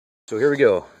So here we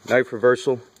go, knife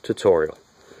reversal tutorial.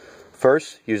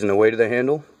 First, using the weight of the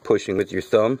handle, pushing with your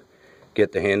thumb,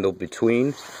 get the handle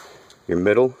between your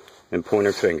middle and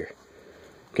pointer finger.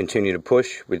 Continue to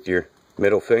push with your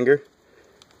middle finger,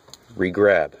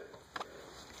 re-grab.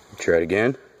 Try it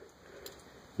again,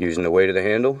 using the weight of the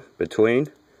handle, between,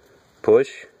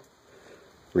 push,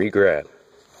 re-grab.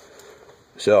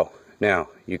 So, now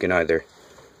you can either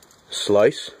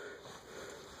slice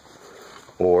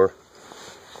or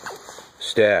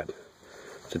stab.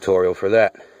 Tutorial for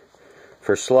that.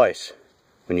 For slice,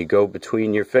 when you go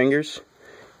between your fingers,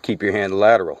 keep your hand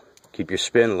lateral. Keep your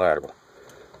spin lateral.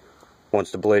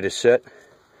 Once the blade is set,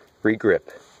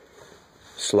 re-grip.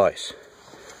 Slice.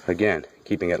 Again,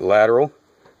 keeping it lateral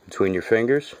between your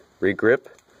fingers, re-grip.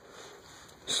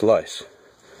 Slice.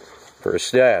 For a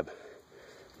stab,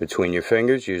 between your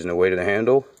fingers, using the weight of the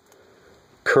handle,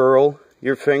 curl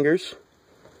your fingers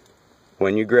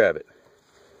when you grab it.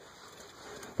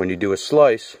 When you do a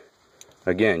slice,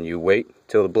 again, you wait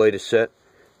till the blade is set,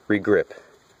 re-grip.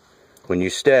 When you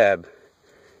stab,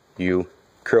 you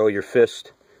curl your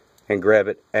fist and grab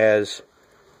it as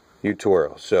you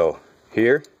twirl. So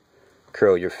here,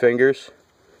 curl your fingers,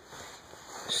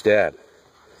 stab.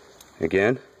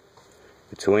 Again,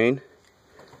 between,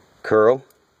 curl,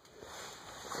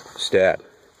 stab,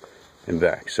 and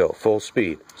back. So full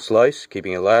speed. Slice,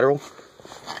 keeping it lateral,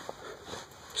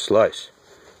 slice.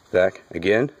 Back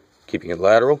again, keeping it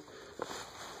lateral,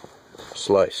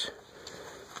 slice.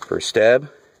 For a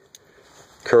stab,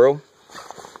 curl,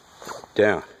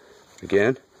 down.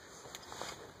 Again,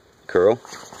 curl,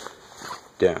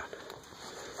 down.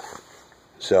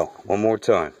 So, one more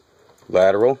time.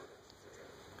 Lateral,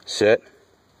 set,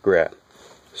 grab,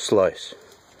 slice.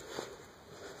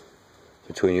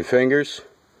 Between your fingers,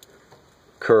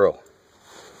 curl,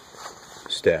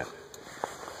 stab.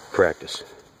 Practice.